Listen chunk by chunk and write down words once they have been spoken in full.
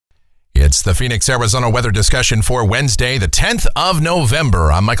It's the Phoenix, Arizona weather discussion for Wednesday, the 10th of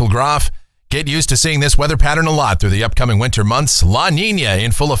November. I'm Michael Groff. Get used to seeing this weather pattern a lot through the upcoming winter months. La Nina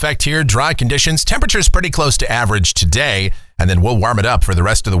in full effect here, dry conditions. Temperatures pretty close to average today, and then we'll warm it up for the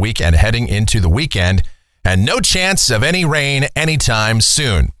rest of the week and heading into the weekend. And no chance of any rain anytime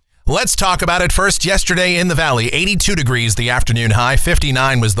soon. Let's talk about it first. Yesterday in the valley, 82 degrees the afternoon high,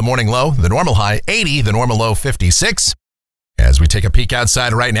 59 was the morning low, the normal high 80, the normal low 56. As we take a peek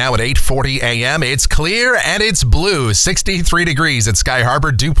outside right now at 8:40 a.m., it's clear and it's blue, 63 degrees at Sky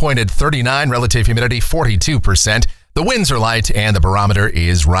Harbor, dew point at 39, relative humidity 42%. The winds are light and the barometer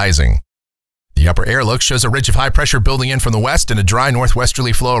is rising. The upper air look shows a ridge of high pressure building in from the west and a dry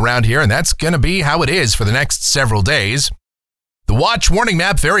northwesterly flow around here, and that's going to be how it is for the next several days. The watch warning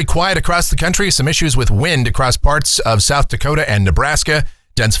map, very quiet across the country. Some issues with wind across parts of South Dakota and Nebraska.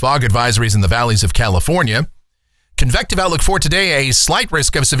 Dense fog advisories in the valleys of California. Convective outlook for today, a slight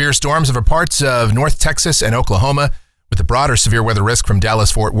risk of severe storms over parts of North Texas and Oklahoma, with a broader severe weather risk from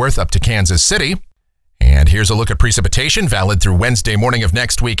Dallas-Fort Worth up to Kansas City. And here's a look at precipitation, valid through Wednesday morning of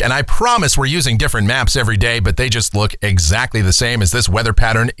next week. And I promise we're using different maps every day, but they just look exactly the same, as this weather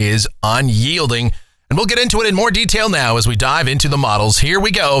pattern is unyielding. And we'll get into it in more detail now as we dive into the models. Here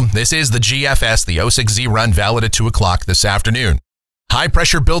we go. This is the GFS, the 06Z run, valid at 2 o'clock this afternoon. High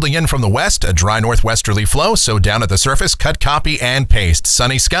pressure building in from the west, a dry northwesterly flow, so down at the surface, cut, copy, and paste.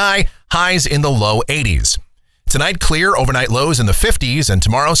 Sunny sky, highs in the low 80s. Tonight, clear, overnight lows in the 50s, and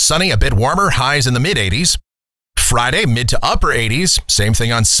tomorrow, sunny, a bit warmer, highs in the mid-80s. Friday, mid to upper 80s. Same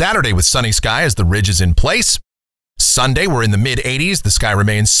thing on Saturday with sunny sky as the ridge is in place. Sunday, we're in the mid-80s, the sky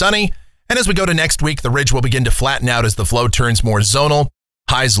remains sunny. And as we go to next week, the ridge will begin to flatten out as the flow turns more zonal.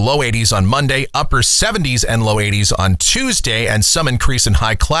 Highs low 80s on Monday, upper 70s and low 80s on Tuesday, and some increase in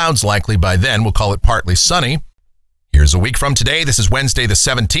high clouds likely by then. We'll call it partly sunny. Here's a week from today. This is Wednesday the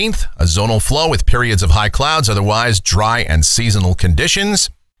 17th, a zonal flow with periods of high clouds, otherwise dry and seasonal conditions.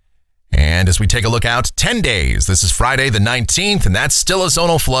 And as we take a look out 10 days, this is Friday the 19th, and that's still a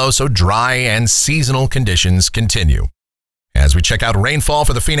zonal flow, so dry and seasonal conditions continue. As we check out rainfall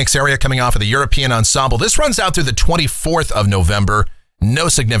for the Phoenix area coming off of the European ensemble, this runs out through the 24th of November. No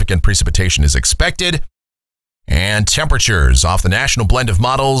significant precipitation is expected. And temperatures off the national blend of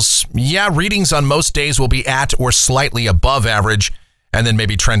models, readings on most days will be at or slightly above average, and then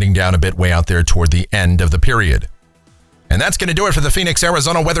maybe trending down a bit way out there toward the end of the period. And that's going to do it for the Phoenix,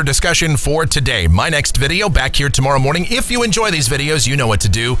 Arizona weather discussion for today. My next video back here tomorrow morning. If you enjoy these videos, you know what to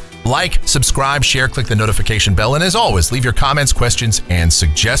do. Like, subscribe, share, click the notification bell, and as always, leave your comments, questions, and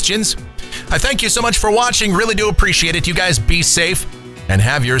suggestions. I thank you so much for watching. Really do appreciate it. You guys be safe and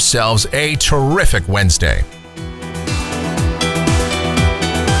have yourselves a terrific Wednesday.